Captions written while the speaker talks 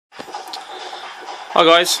Hi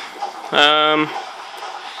guys,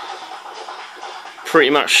 pretty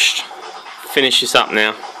much finished this up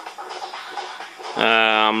now.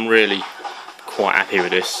 I'm really quite happy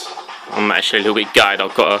with this. I'm actually a little bit gutted.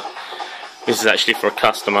 This is actually for a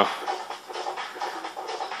customer.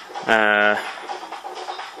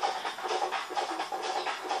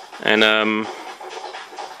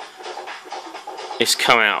 It's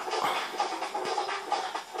come out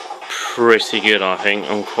pretty good, I think.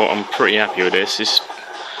 I'm pretty happy with this. It's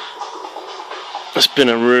been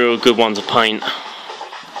a real good one to paint.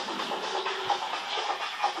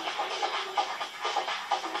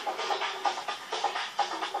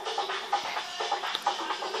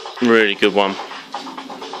 Really good one.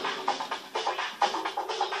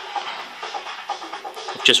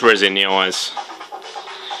 Just resin the eyes,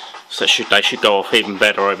 so they should go off even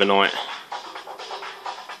better overnight.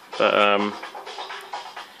 But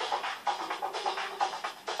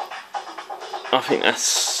I think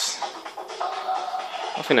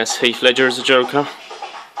that's Heath Ledger as a Joker.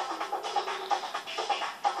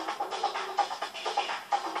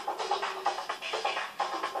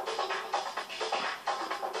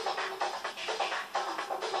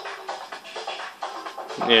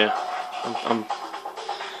 Yeah,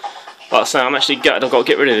 like I say, I'm actually gutted. I've got to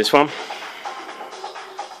get rid of this one.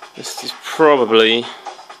 This is probably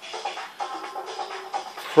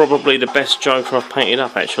the best Joker I've painted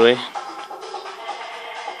up, actually.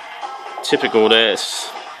 Typical there, it's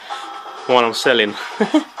one I'm selling.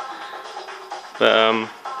 But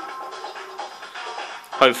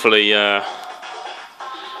hopefully there's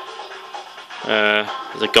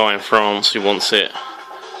a guy in France who wants it.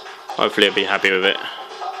 Hopefully he'll be happy with it.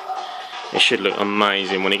 It should look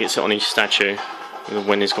amazing when he gets it on his statue,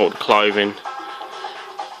 when he's got the clothing.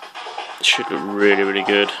 It should look really, really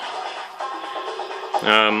good.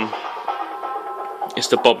 It's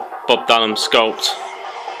the Bob Dunham sculpt.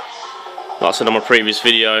 Like I said on my previous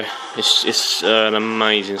video, it's an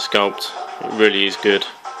amazing sculpt. It really is good.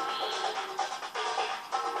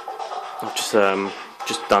 I've just done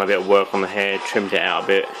a bit of work on the hair, trimmed it out a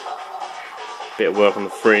bit of work on the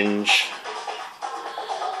fringe,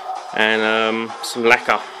 and some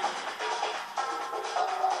lacquer.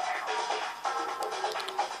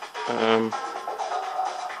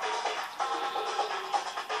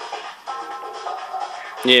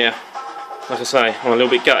 Yeah, like I say, I'm a little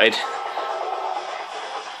bit gutted.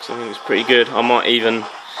 I think it's pretty good. I might even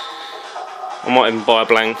buy a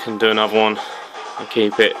blank and do another one and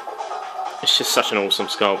keep it. It's just such an awesome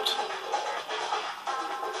sculpt.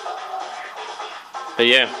 But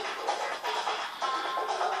yeah,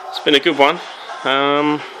 it's been a good one.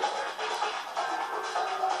 And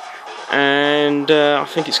I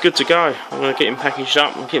think it's good to go. I'm going to get him packaged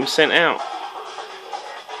up and get him sent out.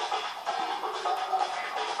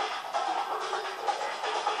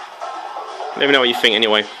 Let me know what you think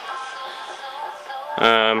anyway.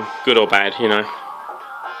 Good or bad, you know.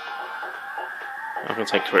 I can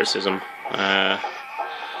take criticism.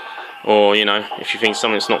 Or, you know, if you think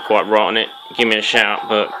something's not quite right on it, give me a shout.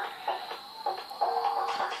 But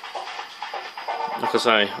like I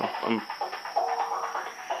say,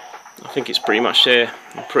 I think it's pretty much there.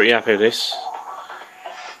 I'm pretty happy with this.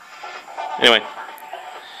 Anyway,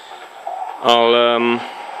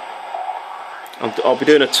 I'll be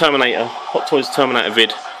doing a Terminator, Hot Toys Terminator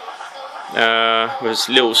vid, with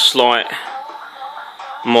a little slight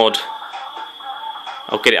mod.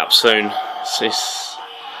 I'll get it up soon. It's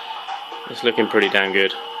looking pretty damn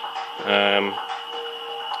good. And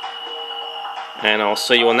I'll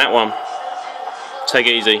see you on that one. Take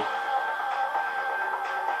it easy.